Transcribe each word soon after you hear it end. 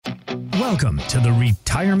Welcome to the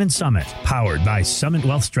Retirement Summit, powered by Summit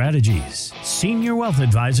Wealth Strategies. Senior Wealth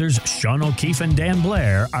Advisors Sean O'Keefe and Dan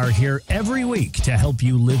Blair are here every week to help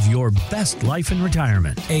you live your best life in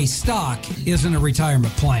retirement. A stock isn't a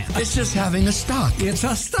retirement plan. It's just having a stock. It's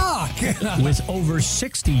a stock. With over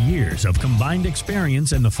 60 years of combined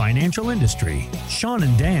experience in the financial industry, Sean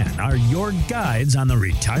and Dan are your guides on the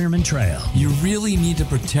retirement trail. You really need to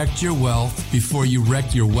protect your wealth before you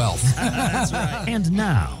wreck your wealth. That's right. And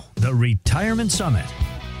now, the Retirement Summit.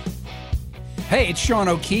 Hey, it's Sean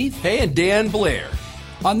O'Keefe. Hey, and Dan Blair.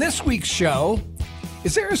 On this week's show,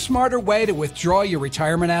 is there a smarter way to withdraw your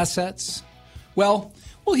retirement assets? Well,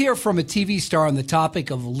 we'll hear from a TV star on the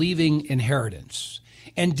topic of leaving inheritance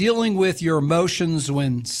and dealing with your emotions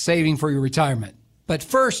when saving for your retirement. But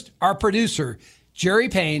first, our producer, Jerry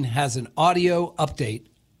Payne, has an audio update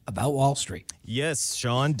about Wall Street. Yes,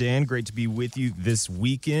 Sean, Dan, great to be with you this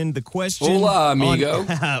weekend. The question... Hola, amigo.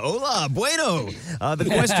 Hola, bueno. The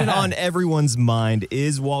question on everyone's mind,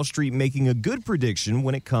 is Wall Street making a good prediction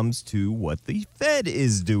when it comes to what the Fed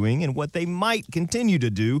is doing and what they might continue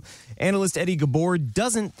to do? Analyst Eddie Gabor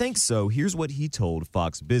doesn't think so. Here's what he told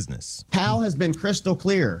Fox Business. Powell has been crystal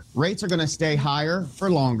clear. Rates are going to stay higher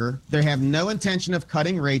for longer. They have no intention of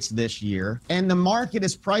cutting rates this year, and the market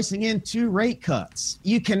is pricing in 2 rate cuts.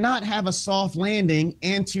 You cannot have a soft landing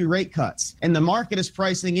and 2 rate cuts. And the market is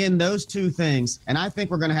pricing in those 2 things. And I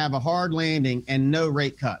think we're going to have a hard landing and no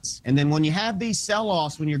rate cuts. And then when you have these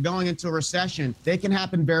sell-offs, when you're going into a recession, they can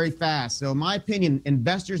happen very fast. So in my opinion,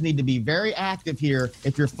 investors need to be very active here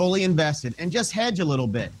if you're fully invested and just hedge a little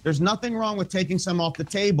bit. There's nothing wrong with taking some off the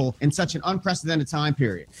table in such an unprecedented time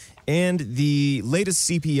period. And the latest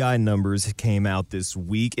CPI numbers came out this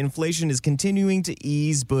week. Inflation is continuing to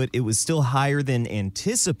ease, but it was still higher than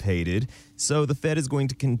anticipated. So the Fed is going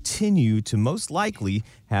to continue to most likely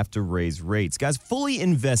have to raise rates. Guys, fully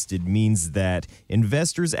invested means that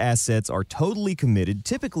investors' assets are totally committed,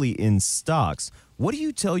 typically in stocks. What do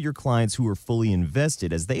you tell your clients who are fully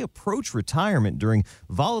invested as they approach retirement during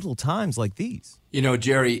volatile times like these? You know,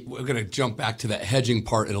 Jerry, we're going to jump back to that hedging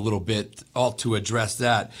part in a little bit, all to address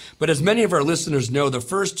that. But as many of our listeners know, the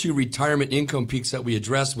first 2 retirement income peaks that we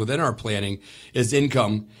address within our planning is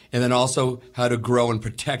income and then also how to grow and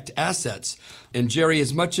protect assets. And Jerry,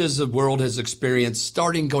 as much as the world has experienced,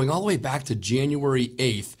 starting going all the way back to January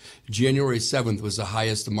 8th, January 7th was the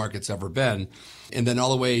highest the market's ever been, and then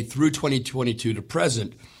all the way through 2022 to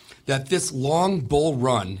present, that this long bull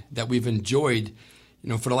run that we've enjoyed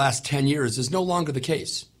for the last 10 years is no longer the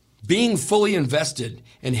case. Being fully invested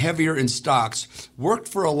and heavier in stocks worked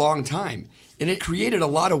for a long time, and it created a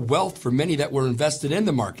lot of wealth for many that were invested in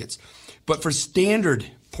the markets. But for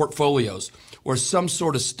standard portfolios or some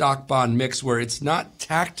sort of stock bond mix where it's not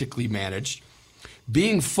tactically managed,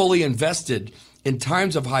 being fully invested in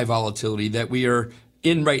times of high volatility that we are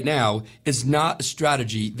in right now is not a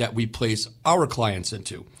strategy that we place our clients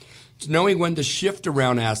into. It's knowing when to shift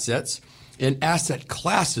around assets and asset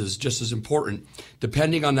classes just as important,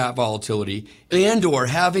 depending on that volatility, and or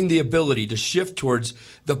having the ability to shift towards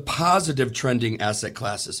the positive trending asset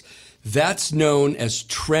classes. That's known as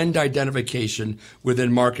trend identification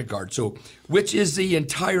within Market Guard. So, which is the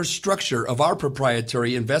entire structure of our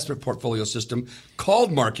proprietary investment portfolio system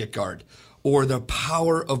called Market Guard, or the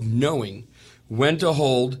power of knowing when to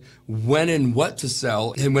hold, when and what to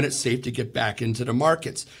sell, and when it's safe to get back into the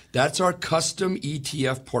markets. That's our custom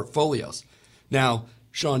ETF portfolios. Now,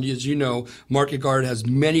 Sean, as you know, Market Guard has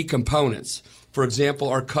many components. For example,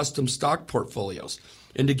 our custom stock portfolios.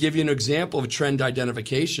 And to give you an example of trend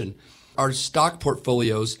identification, our stock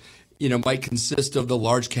portfolios, might consist of the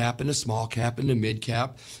large cap and the small cap and the mid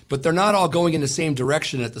cap, but they're not all going in the same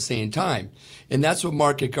direction at the same time. And that's what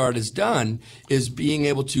Market Guard has done, is being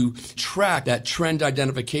able to track that trend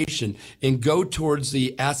identification and go towards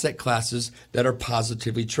the asset classes that are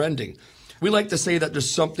positively trending. We like to say that there's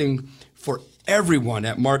something for everyone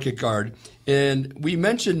at Market Guard. And we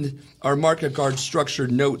mentioned our Market Guard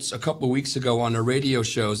structured notes a couple of weeks ago on our radio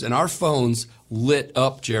shows, and our phones lit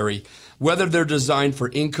up, Jerry. Whether they're designed for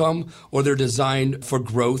income or they're designed for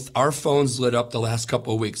growth, our phones lit up the last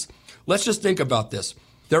couple of weeks. Let's just think about this.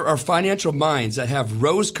 There are financial minds that have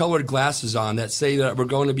rose-colored glasses on that say that we're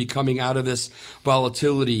going to be coming out of this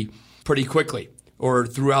volatility pretty quickly or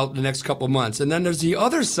throughout the next couple of months. And then there's the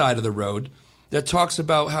other side of the road that talks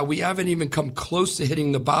about how we haven't even come close to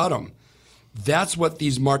hitting the bottom. That's what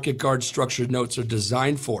these Market Guard structured notes are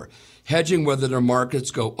designed for, hedging whether the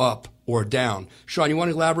markets go up or down. Sean, you want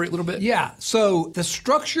to elaborate a little bit? Yeah. So the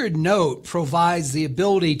structured note provides the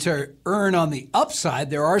ability to earn on the upside.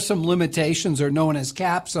 There are some limitations, or known as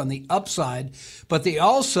caps, on the upside, but they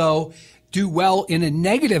also do well in a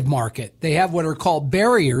negative market. They have what are called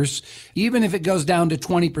barriers. Even if it goes down to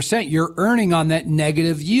 20%, you're earning on that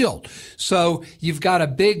negative yield. So you've got a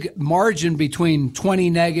big margin between 20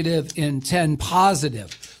 negative and 10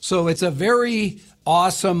 positive. So it's a very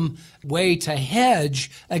awesome way to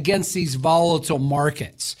hedge against these volatile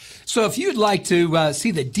markets. So if you'd like to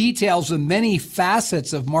see the details of many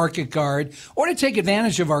facets of Market Guard or to take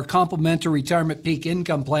advantage of our complimentary Retirement Peak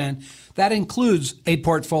Income Plan, that includes a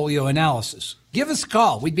portfolio analysis. Give us a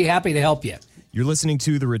call. We'd be happy to help you. You're listening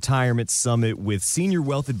to the Retirement Summit with Senior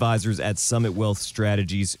Wealth Advisors at Summit Wealth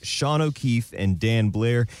Strategies, Sean O'Keefe and Dan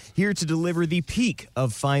Blair, here to deliver the peak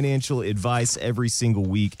of financial advice every single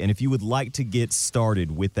week. And if you would like to get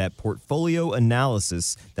started with that portfolio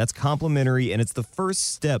analysis, that's complimentary, and it's the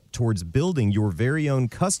first step towards building your very own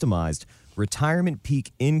customized Retirement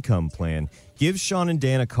Peak Income Plan. Give Sean and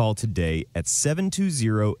Dan a call today at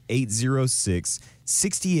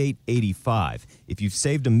 720-806-6885. If you've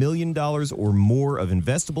saved $1 million or more of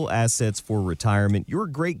investable assets for retirement, you're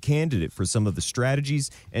a great candidate for some of the strategies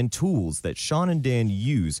and tools that Sean and Dan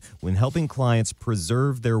use when helping clients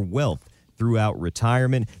preserve their wealth throughout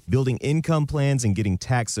retirement, building income plans, and getting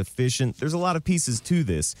tax efficient. There's a lot of pieces to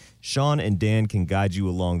this. Sean and Dan can guide you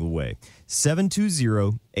along the way.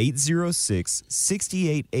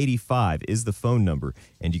 720-806-6885 is the phone number,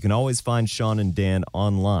 and you can always find Sean and Dan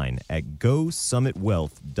online at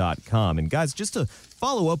GoSummitWealth.com. And guys, just to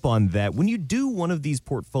follow up on that, when you do one of these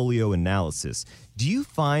portfolio analysis, do you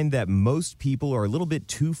find that most people are a little bit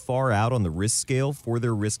too far out on the risk scale for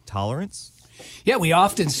their risk tolerance? Yeah, we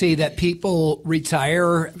often see that people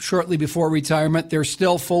retire shortly before retirement. They're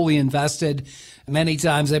still fully invested. Many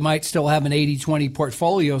times they might still have an 80-20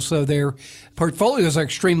 portfolio, so their portfolios are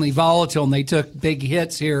extremely volatile, and they took big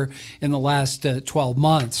hits here in the last 12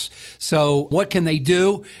 months. So what can they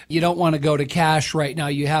do? You don't want to go to cash right now.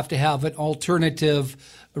 You have to have an alternative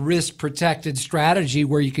risk-protected strategy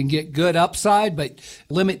where you can get good upside but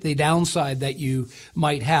limit the downside that you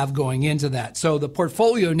might have going into that. So the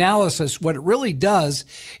portfolio analysis, what it really does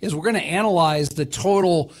is we're going to analyze the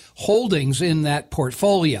total holdings in that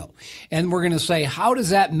portfolio. And we're going to say, how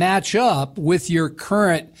does that match up with your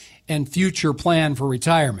current and future plan for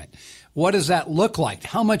retirement? What does that look like?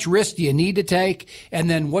 How much risk do you need to take? And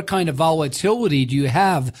then what kind of volatility do you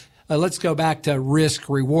have? Let's go back to risk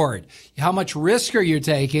reward. How much risk are you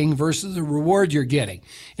taking versus the reward you're getting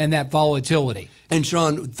and that volatility? And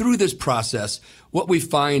Sean, through this process, what we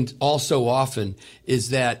find also often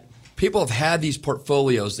is that people have had these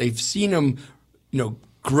portfolios. They've seen them,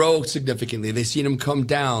 grow significantly. They've seen them come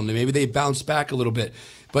down, and maybe they bounce back a little bit.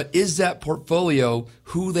 But is that portfolio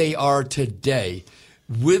who they are today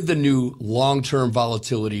with the new long-term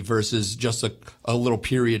volatility versus just a little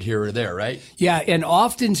period here or there, right? Yeah, and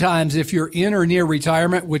oftentimes if you're in or near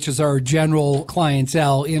retirement, which is our general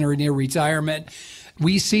clientele, in or near retirement,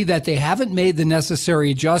 we see that they haven't made the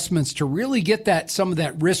necessary adjustments to really get some of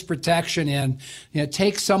that risk protection in,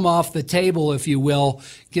 take some off the table, if you will,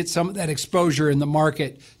 get some of that exposure in the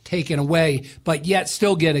market taken away, but yet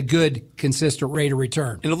still get a good, consistent rate of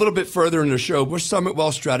return. And a little bit further in the show, we're Summit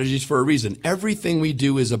Wealth Strategies for a reason. Everything we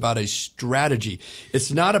do is about a strategy.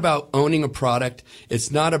 It's not about owning a product. It's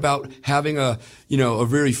not about having a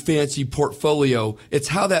very fancy portfolio. It's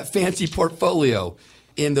how that fancy portfolio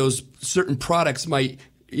and those certain products might,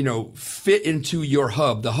 fit into your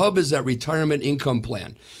hub. The hub is that retirement income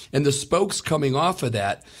plan. And the spokes coming off of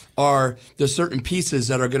that are the certain pieces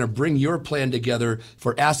that are going to bring your plan together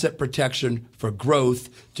for asset protection, for growth,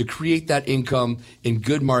 to create that income in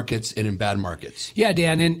good markets and in bad markets. Yeah,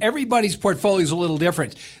 Dan, and everybody's portfolio is a little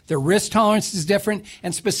different. Their risk tolerance is different,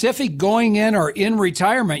 and specific going in or in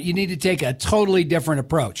retirement, you need to take a totally different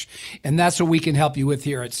approach. And that's what we can help you with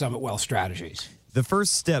here at Summit Wealth Strategies. The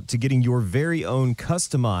first step to getting your very own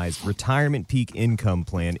customized Retirement Peak Income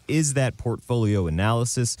Plan is that portfolio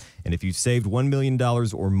analysis. And if you've saved $1 million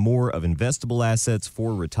or more of investable assets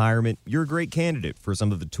for retirement, you're a great candidate for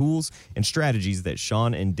some of the tools and strategies that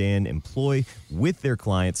Sean and Dan employ with their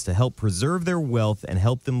clients to help preserve their wealth and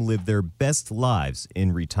help them live their best lives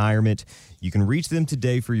in retirement. You can reach them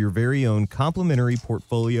today for your very own complimentary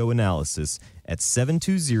portfolio analysis at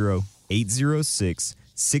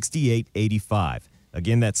 720-806-6885.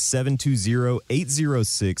 Again, that's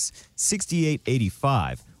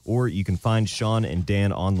 720-806-6885. Or you can find Sean and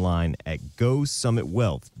Dan online at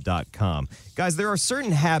GoSummitWealth.com. Guys, there are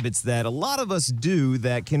certain habits that a lot of us do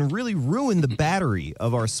that can really ruin the battery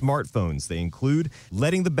of our smartphones. They include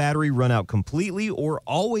letting the battery run out completely or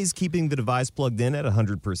always keeping the device plugged in at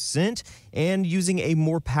 100% and using a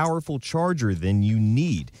more powerful charger than you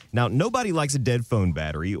need. Now, nobody likes a dead phone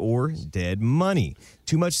battery or dead money.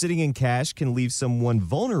 Too much sitting in cash can leave someone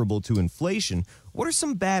vulnerable to inflation. What are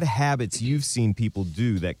some bad habits you've seen people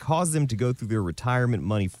do that cause them to go through their retirement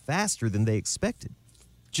money faster than they expected?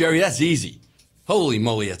 Jerry, that's easy. Holy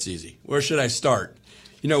moly, that's easy. Where should I start?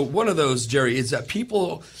 One of those, Jerry, is that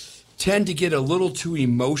people tend to get a little too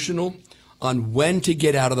emotional on when to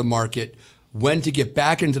get out of the market, when to get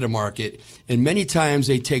back into the market, and many times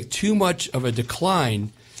they take too much of a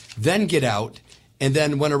decline, then get out, and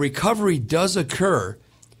then when a recovery does occur,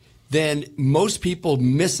 then most people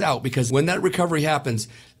miss out because when that recovery happens,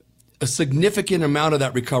 a significant amount of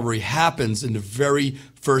that recovery happens in the very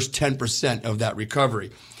first 10% of that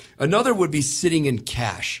recovery. Another would be sitting in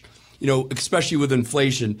cash, especially with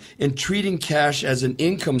inflation, and treating cash as an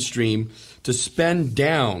income stream to spend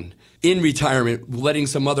down in retirement, letting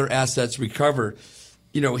some other assets recover.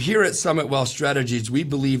 Here at Summit Wealth Strategies, we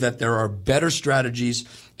believe that there are better strategies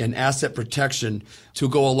and asset protection to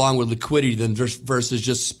go along with liquidity than versus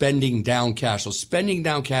just spending down cash. So spending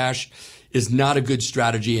down cash is not a good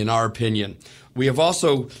strategy in our opinion. We have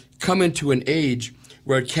also come into an age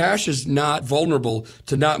where cash is not vulnerable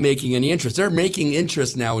to not making any interest. They're making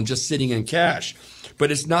interest now and just sitting in cash,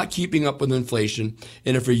 but it's not keeping up with inflation.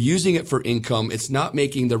 And if you're using it for income, it's not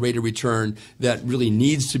making the rate of return that really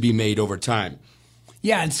needs to be made over time.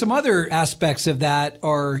 Yeah, and some other aspects of that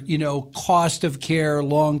are, cost of care,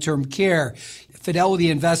 long-term care. Fidelity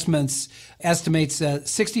Investments estimates a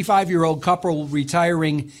 65-year-old couple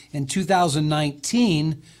retiring in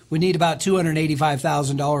 2019 would need about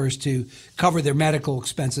 $285,000 to cover their medical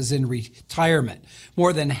expenses in retirement.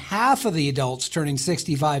 More than half of the adults turning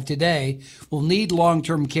 65 today will need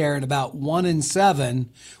long-term care, and about 1 in 7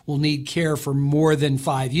 will need care for more than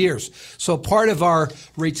 5 years. So part of our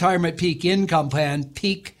retirement peak income plan,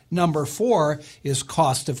 peak number 4, is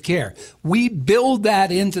cost of care. We build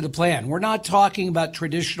that into the plan. We're not talking about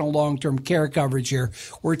traditional long-term care coverage here.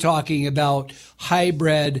 We're talking about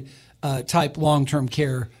hybrid type long-term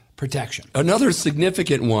care protection. Another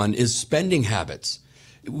significant one is spending habits.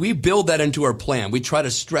 We build that into our plan. We try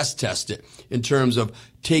to stress test it in terms of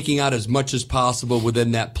taking out as much as possible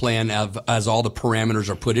within that plan as all the parameters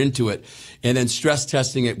are put into it, and then stress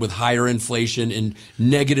testing it with higher inflation and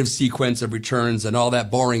negative sequence of returns and all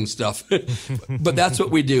that boring stuff. But that's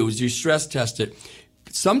what we do, is you stress test it.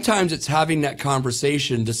 Sometimes it's having that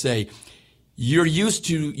conversation to say, you're used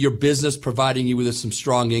to your business providing you with some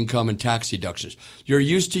strong income and tax deductions. You're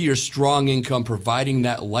used to your strong income providing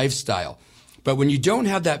that lifestyle. But when you don't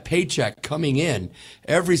have that paycheck coming in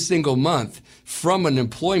every single month from an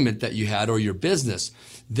employment that you had or your business,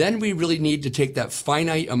 then we really need to take that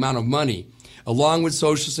finite amount of money along with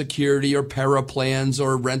Social Security or para plans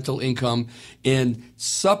or rental income and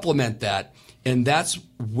supplement that. And that's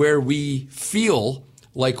where we feel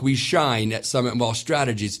like we shine at Summit Wealth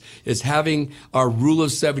Strategies, is having our Rule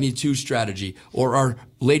of 72 strategy or our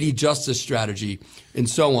Lady Justice strategy and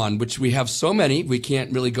so on, which we have so many, we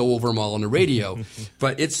can't really go over them all on the radio,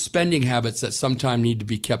 but it's spending habits that sometimes need to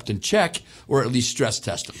be kept in check or at least stress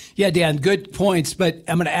tested. Yeah, Dan, good points, but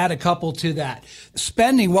I'm going to add a couple to that.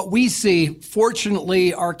 Spending, what we see,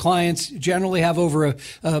 fortunately, our clients generally have over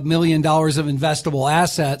 $1 million of investable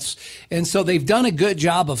assets, and so they've done a good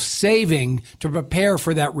job of saving to prepare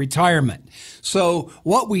for that retirement. So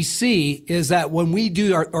what we see is that when we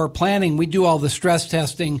do our planning, we do all the stress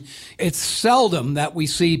testing, it's seldom that we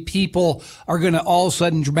see people are going to all of a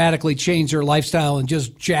sudden dramatically change their lifestyle and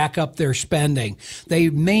just jack up their spending.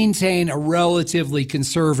 They maintain a relatively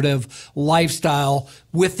conservative lifestyle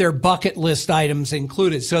with their bucket list items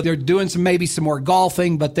included. So they're doing maybe some more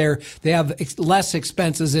golfing, but they have less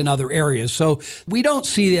expenses in other areas. So we don't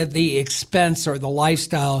see that the expense or the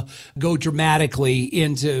lifestyle go dramatically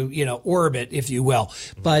into, orbit, if you will.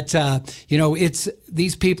 But, it's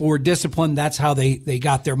these people were disciplined. That's how they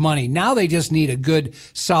got their money. Now they just need a good,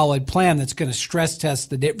 solid plan that's going to stress test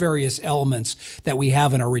the various elements that we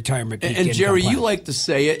have in our retirement. And Jerry, you like to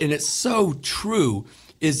say it, and it's so true.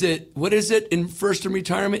 What is it in first in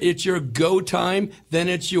retirement? It's your go time, then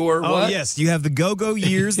it's your what? Oh, yes. You have the go-go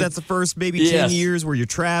years. That's the first maybe 10 years where you're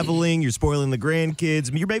traveling, you're spoiling the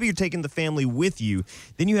grandkids. Maybe you're taking the family with you.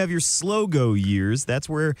 Then you have your slow-go years. That's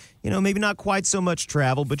where, maybe not quite so much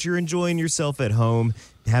travel, but you're enjoying yourself at home,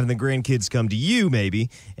 having the grandkids come to you maybe.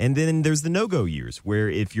 And then there's the no-go years where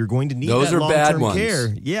if you're going to need those that are bad long-term ones.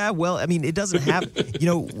 care. Yeah, well, it doesn't have,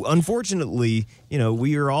 unfortunately,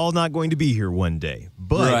 we are all not going to be here one day.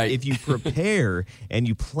 But if you prepare and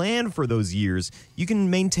you plan for those years, you can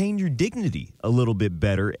maintain your dignity a little bit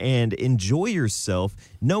better and enjoy yourself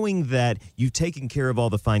knowing that you've taken care of all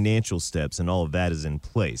the financial steps and all of that is in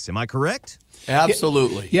place. Am I correct?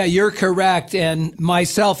 Absolutely. Yeah, you're correct. And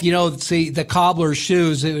myself, see, the cobbler's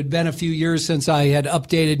shoes, it had been a few years since I had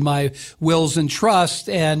updated my wills and trust.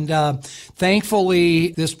 And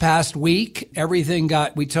thankfully, this past week, we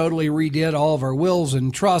totally redid all of our wills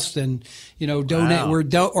and trust and, donate. Wow. We're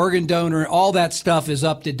organ donor. All that stuff is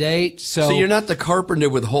up to date. So you're not the carpenter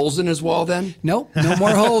with holes in his wall then? Nope, no more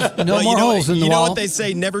holes. No more holes in the wall. You know what they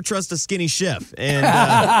say, never trust a skinny chef. And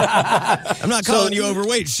I'm not calling you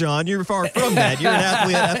overweight, Sean. You're far from that. You're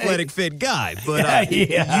an athletic fit guy. But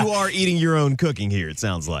you are eating your own cooking here, it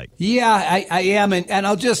sounds like. Yeah, I am. And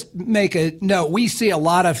I'll just make a note. We see a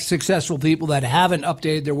lot of successful people that haven't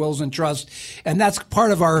updated their wills and trusts. And that's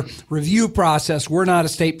part of our review process. We're not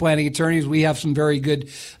estate planning attorneys. We have some very good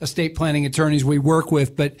estate planning attorneys we work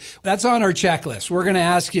with, but that's on our checklist. We're going to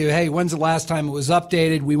ask you, hey, when's the last time it was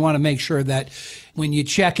updated? We want to make sure that when you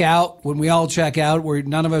check out, when we all check out, where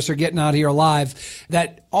none of us are getting out here alive,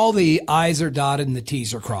 that all the I's are dotted and the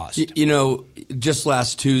T's are crossed. Just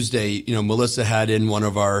last Tuesday, Melissa had in one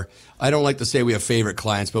of our, I don't like to say we have favorite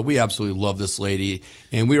clients, but we absolutely love this lady.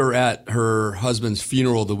 And we were at her husband's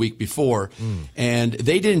funeral the week before, and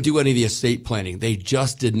they didn't do any of the estate planning. They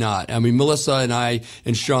just did not. I mean, Melissa and I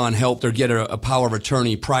and Sean helped her get a power of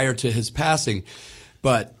attorney prior to his passing.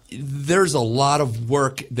 But there's a lot of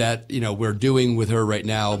work that, we're doing with her right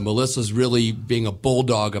now. Melissa's really being a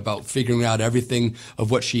bulldog about figuring out everything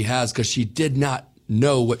of what she has because she did not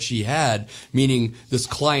know what she had, meaning this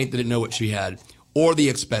client didn't know what she had or the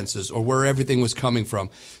expenses or where everything was coming from.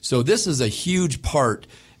 So this is a huge part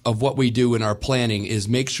of what we do in our planning is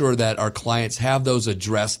make sure that our clients have those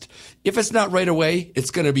addressed. If it's not right away,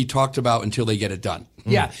 it's going to be talked about until they get it done.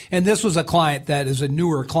 Yeah, and this was a client that is a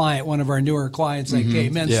newer client, one of our newer clients that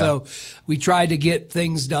came in. Yeah. So we tried to get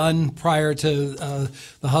things done prior to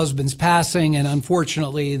the husband's passing, and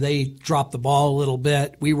unfortunately, they dropped the ball a little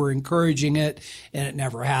bit. We were encouraging it, and it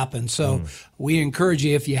never happened. So we encourage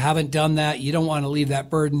you, if you haven't done that, you don't want to leave that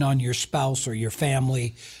burden on your spouse or your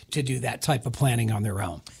family to do that type of planning on their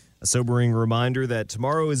own. A sobering reminder that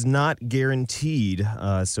tomorrow is not guaranteed,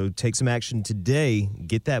 so take some action today.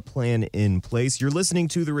 Get that plan in place. You're listening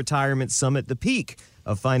to the Retirement Summit, the peak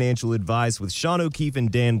of financial advice with Sean O'Keefe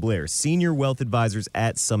and Dan Blair, senior wealth advisors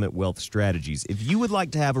at Summit Wealth Strategies. If you would like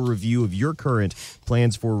to have a review of your current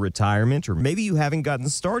plans for retirement, or maybe you haven't gotten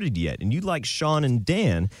started yet and you'd like Sean and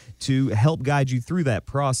Dan to help guide you through that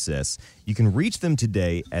process, you can reach them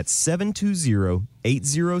today at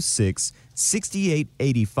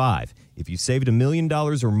 720-806-6885. If you saved $1 million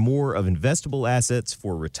or more of investable assets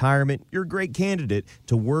for retirement, you're a great candidate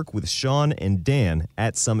to work with Sean and Dan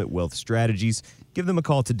at Summit Wealth Strategies. Give them a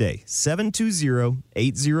call today,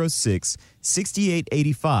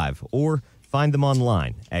 720-806-6885, or find them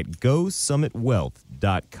online at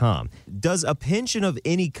GoSummitWealth.com. Does a pension of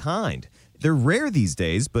any kind? They're rare these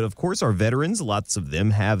days, but of course our veterans, lots of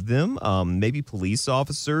them have them. Maybe police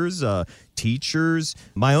officers, teachers.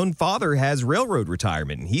 My own father has railroad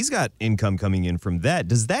retirement, and he's got income coming in from that.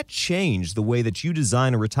 Does that change the way that you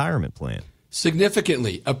design a retirement plan?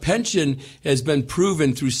 Significantly. A pension has been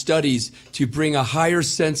proven through studies to bring a higher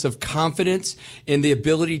sense of confidence and the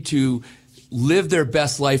ability to live their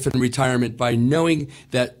best life in retirement by knowing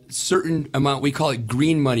that certain amount, we call it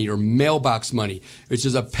green money or mailbox money, which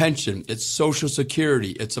is a pension, it's Social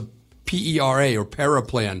Security, it's a PERA or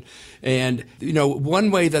paraplan. And,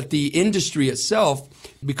 one way that the industry itself,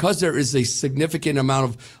 because there is a significant amount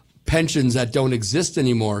of pensions that don't exist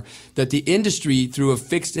anymore, that the industry, through a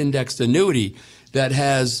fixed indexed annuity that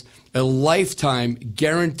has a lifetime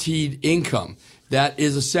guaranteed income, that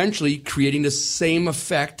is essentially creating the same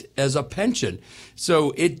effect as a pension.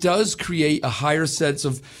 So it does create a higher sense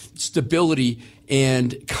of stability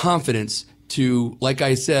and confidence to, like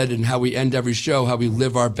I said, and how we end every show, how we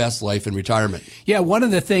live our best life in retirement. Yeah, one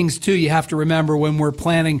of the things, too, you have to remember when we're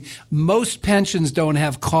planning, most pensions don't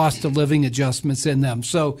have cost of living adjustments in them.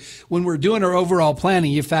 So when we're doing our overall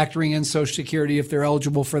planning, you're factoring in Social Security if they're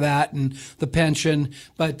eligible for that and the pension.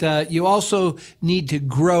 But you also need to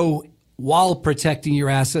grow while protecting your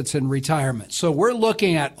assets in retirement. So we're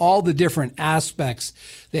looking at all the different aspects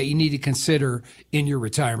that you need to consider in your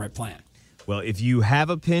retirement plan. Well, if you have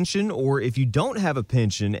a pension or if you don't have a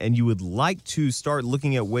pension and you would like to start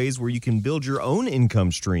looking at ways where you can build your own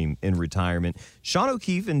income stream in retirement, Sean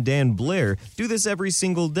O'Keefe and Dan Blair do this every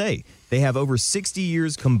single day. They have over 60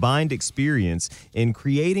 years combined experience in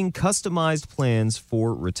creating customized plans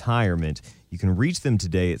for retirement. You can reach them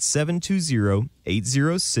today at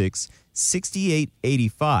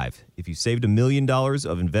 720-806-6885. If you saved $1 million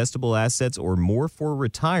of investable assets or more for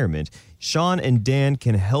retirement, Sean and Dan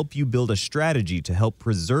can help you build a strategy to help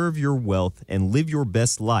preserve your wealth and live your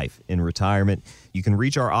best life in retirement. You can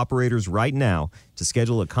reach our operators right now to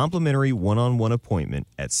schedule a complimentary one-on-one appointment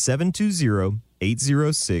at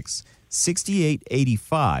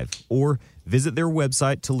 720-806-6885 or visit their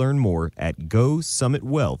website to learn more at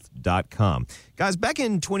GoSummitWealth.com. Guys, back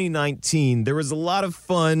in 2019, there was a lot of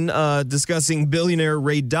fun discussing billionaire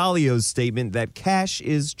Ray Dalio's statement that cash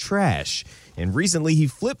is trash. And recently, he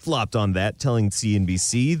flip-flopped on that, telling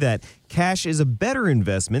CNBC that cash is a better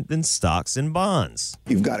investment than stocks and bonds.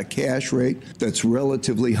 You've got a cash rate that's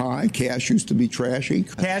relatively high. Cash used to be trashy.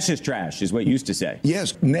 Cash is trash, is what you used to say.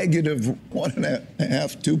 Yes, negative 1.5%,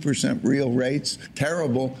 2% real rates.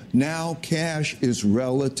 Terrible. Now cash is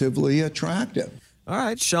relatively attractive. All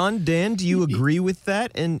right, Sean, Dan, do you agree with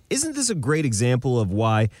that? And isn't this a great example of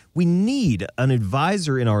why we need an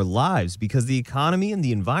advisor in our lives? Because the economy and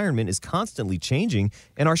the environment is constantly changing,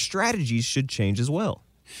 and our strategies should change as well.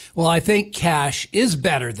 Well, I think cash is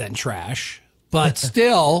better than trash. But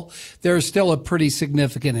still, there's still a pretty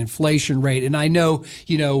significant inflation rate. And I know,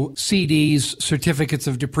 CDs, certificates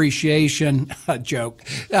of depreciation, joke.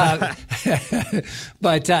 But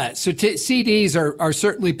CDs are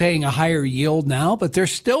certainly paying a higher yield now, but they're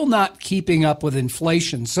still not keeping up with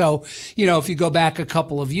inflation. So, if you go back a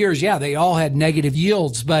couple of years, they all had negative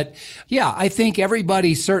yields. But I think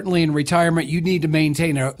everybody, certainly in retirement, you need to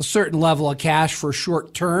maintain a certain level of cash for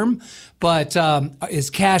short term. But is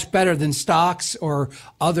cash better than stocks or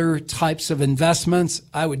other types of investments?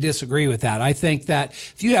 I would disagree with that. I think that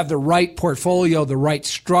if you have the right portfolio, the right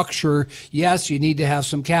structure, yes, you need to have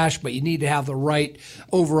some cash, but you need to have the right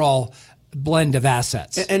overall blend of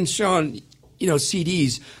assets. And Sean,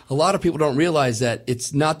 CDs, a lot of people don't realize that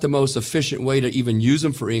it's not the most efficient way to even use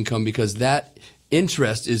them for income because that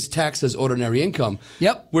interest is taxed as ordinary income.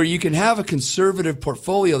 Yep. Where you can have a conservative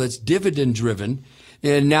portfolio that's dividend driven,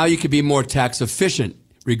 and now you can be more tax efficient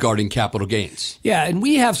regarding capital gains. Yeah, and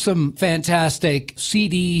we have some fantastic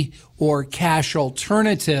CD or cash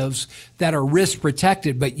alternatives that are risk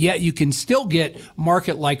protected, but yet you can still get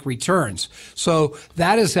market-like returns. So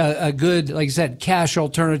that is a good, like I said, cash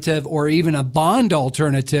alternative or even a bond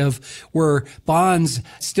alternative where bonds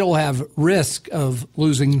still have risk of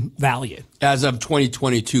losing value. As of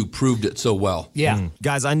 2022 proved it so well. Yeah.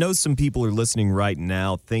 Guys, I know some people are listening right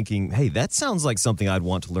now thinking, hey, that sounds like something I'd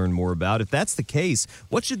want to learn more about. If that's the case,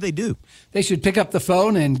 what should they do? They should pick up the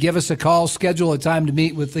phone and give us a call, schedule a time to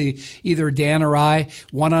meet with either Dan or I,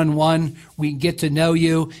 one-on-one. We can get to know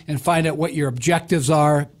you and find out what your objectives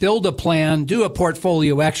are, build a plan, do a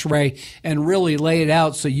portfolio x-ray, and really lay it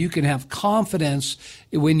out so you can have confidence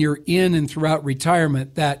when you're in and throughout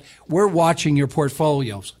retirement that we're watching your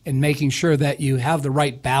portfolios and making sure that you have the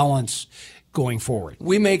right balance going forward.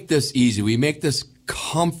 We make this easy. We make this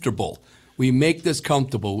comfortable.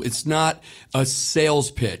 It's not a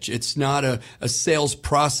sales pitch. It's not a sales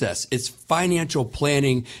process. It's financial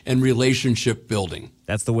planning and relationship building.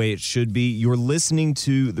 That's the way it should be. You're listening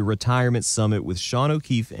to the Retirement Summit with Sean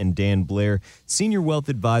O'Keefe and Dan Blair, Senior Wealth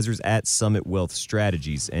Advisors at Summit Wealth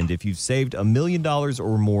Strategies. And if you've saved $1 million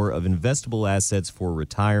or more of investable assets for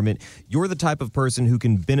retirement, you're the type of person who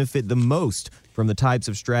can benefit the most from the types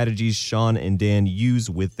of strategies Sean and Dan use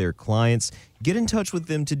with their clients. Get in touch with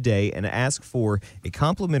them today and ask for a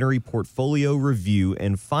complimentary portfolio review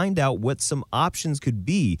and find out what some options could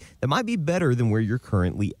be that might be better than where you're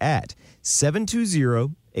currently at.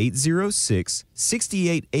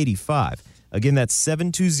 720-806-6885. Again, that's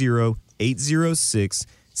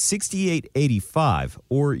 720-806-6885.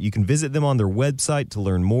 Or you can visit them on their website to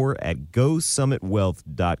learn more at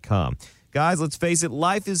GoSummitWealth.com. Guys, let's face it,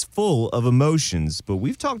 life is full of emotions, but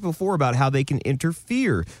we've talked before about how they can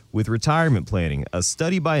interfere with retirement planning. A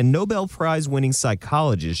study by a Nobel Prize-winning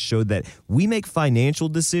psychologist showed that we make financial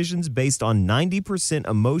decisions based on 90%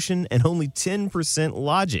 emotion and only 10%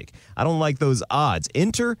 logic. I don't like those odds.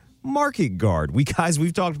 Enter Market Guard.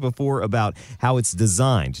 We've talked before about how it's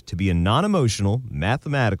designed to be a non-emotional,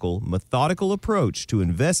 mathematical, methodical approach to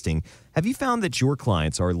investing. Have you found that your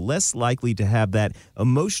clients are less likely to have that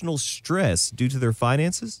emotional stress due to their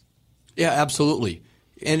finances? Yeah, absolutely.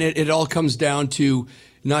 And it all comes down to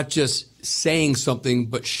not just saying something,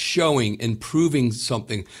 but showing and proving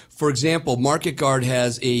something. For example, Market Guard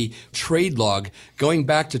has a trade log going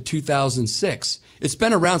back to 2006. It's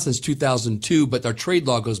been around since 2002, but our trade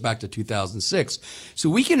log goes back to 2006.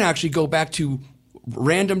 So we can actually go back to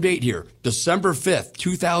random date here, December 5th,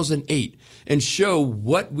 2008, and show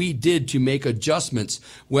what we did to make adjustments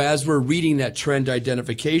as we're reading that trend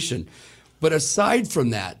identification. But aside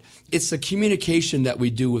from that, It's the communication that we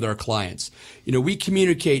do with our clients. You know, we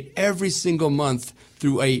communicate every single month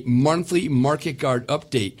through a monthly Market Guard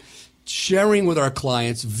update, sharing with our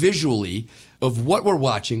clients visually of what we're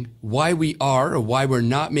watching, why we are or why we're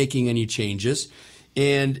not making any changes.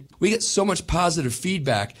 And we get so much positive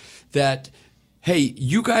feedback that, hey,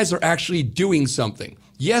 you guys are actually doing something.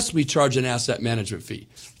 Yes, we charge an asset management fee,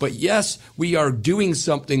 but yes, we are doing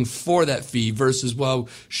something for that fee versus, well,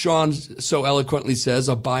 Sean so eloquently says,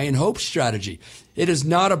 a buy and hope strategy. It is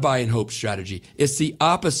not a buy and hope strategy. It's the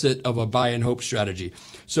opposite of a buy and hope strategy.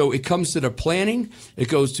 So it comes to the planning, it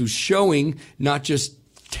goes to showing, not just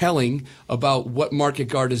telling about what Market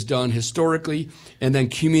Guard has done historically, and then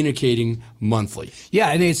communicating monthly. Yeah,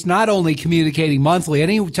 and it's not only communicating monthly.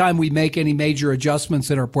 Anytime we make any major adjustments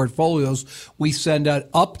in our portfolios, we send an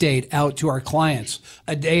update out to our clients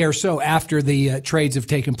a day or so after the trades have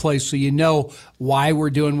taken place, so you know why we're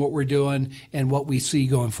doing what we're doing and what we see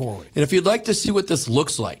going forward. And if you'd like to see what this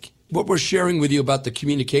looks like, what we're sharing with you about the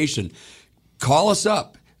communication, call us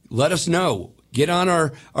up. Let us know. Get on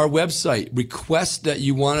our website, request that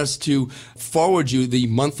you want us to forward you the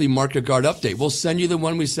monthly Market Guard update. We'll send you the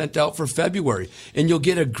one we sent out for February, and you'll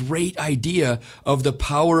get a great idea of the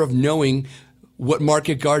power of knowing what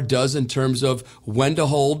Market Guard does in terms of when to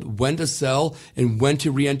hold, when to sell, and when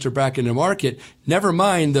to re-enter back in the market. Never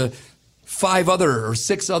mind the 5 other or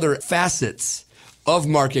 6 other facets of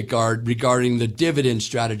Market Guard regarding the dividend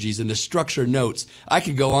strategies and the structured notes. I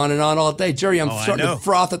could go on and on all day. Jerry, I'm starting to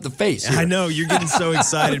froth at the face here. I know. You're getting so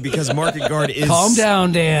excited because Market Guard is... Calm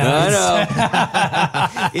down, Dan. I know.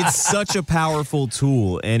 It's such a powerful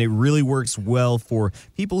tool, and it really works well for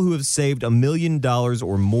people who have saved $1 million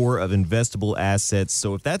or more of investable assets.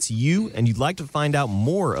 So if that's you and you'd like to find out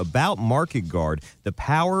more about Market Guard, the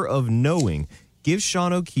power of knowing, give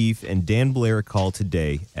Sean O'Keefe and Dan Blair a call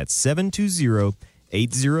today at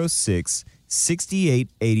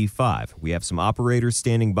 720-806-6885. We have some operators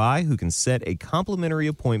standing by who can set a complimentary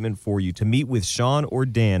appointment for you to meet with Sean or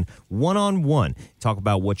Dan one-on-one. Talk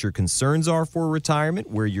about what your concerns are for retirement,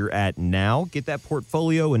 where you're at now, get that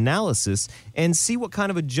portfolio analysis, and see what kind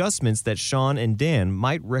of adjustments that Sean and Dan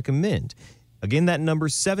might recommend. Again, that number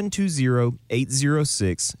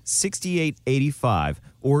 720-806-6885,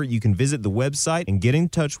 or you can visit the website and get in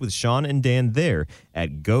touch with Sean and Dan there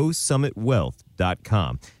at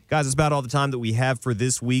GoSummitWealth.com. Guys, it's about all the time that we have for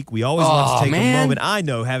this week. We always want to take a moment. I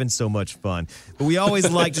know, having so much fun. But we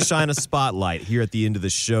always like to shine a spotlight here at the end of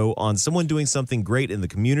the show on someone doing something great in the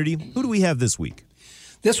community. Who do we have this week?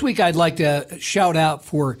 This week, I'd like to shout out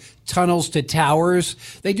for Tunnels to Towers.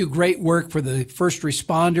 They do great work for the first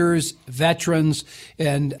responders, veterans,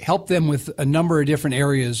 and help them with a number of different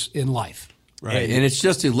areas in life. Right. And it's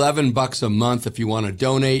just $11 a month if you want to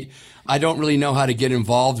donate. I don't really know how to get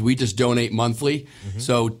involved. We just donate monthly.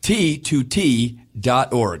 So T2T.org.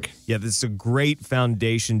 Yeah, this is a great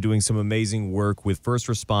foundation doing some amazing work with first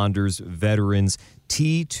responders, veterans.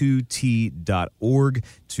 T2T.org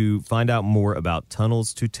to find out more about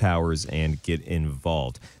Tunnels to Towers and get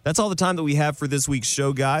involved. That's all the time that we have for this week's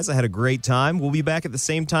show, guys. I had a great time. We'll be back at the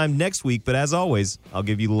same time next week, but as always, I'll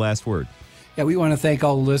give you the last word. Yeah, we want to thank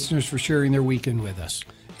all the listeners for sharing their weekend with us.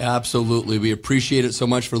 Absolutely. We appreciate it so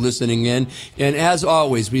much for listening in. And as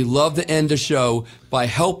always, we love to end the show by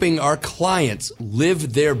helping our clients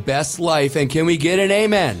live their best life. And can we get an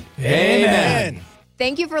amen? Amen.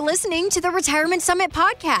 Thank you for listening to the Retirement Summit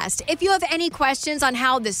podcast. If you have any questions on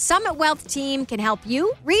how the Summit Wealth team can help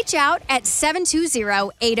you, reach out at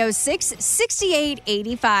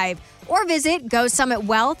 720-806-6885 or visit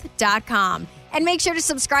GoSummitWealth.com. And make sure to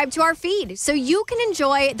subscribe to our feed so you can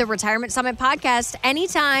enjoy the Retirement Summit podcast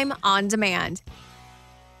anytime on demand.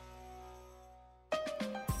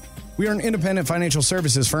 We are an independent financial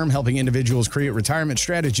services firm helping individuals create retirement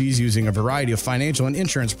strategies using a variety of financial and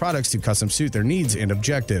insurance products to custom suit their needs and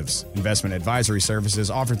objectives. Investment advisory services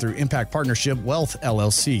offered through Impact Partnership Wealth,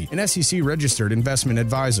 LLC, an SEC-registered investment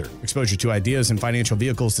advisor. Exposure to ideas and financial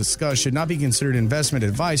vehicles discussed should not be considered investment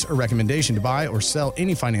advice or recommendation to buy or sell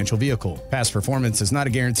any financial vehicle. Past performance is not a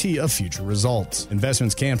guarantee of future results.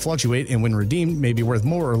 Investments can fluctuate and when redeemed may be worth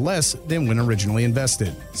more or less than when originally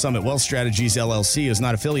invested. Summit Wealth Strategies, LLC is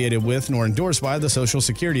not affiliated with nor endorsed by the Social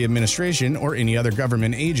Security Administration or any other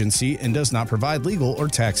government agency and does not provide legal or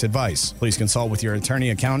tax advice. Please consult with your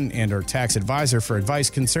attorney, accountant, and or tax advisor for advice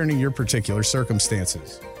concerning your particular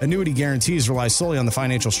circumstances. Annuity guarantees rely solely on the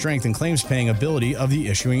financial strength and claims-paying ability of the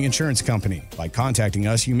issuing insurance company. By contacting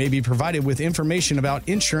us, you may be provided with information about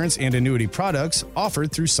insurance and annuity products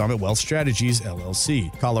offered through Summit Wealth Strategies,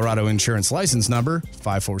 LLC. Colorado Insurance License Number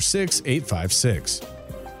 546856.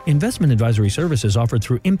 Investment advisory services offered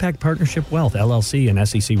through Impact Partnership Wealth, LLC, an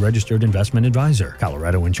SEC-registered investment advisor.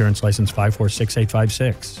 Colorado Insurance License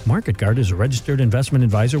 546856. MarketGuard is a registered investment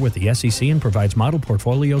advisor with the SEC and provides model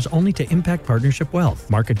portfolios only to Impact Partnership Wealth.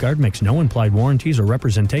 MarketGuard makes no implied warranties or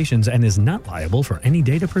representations and is not liable for any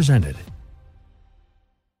data presented.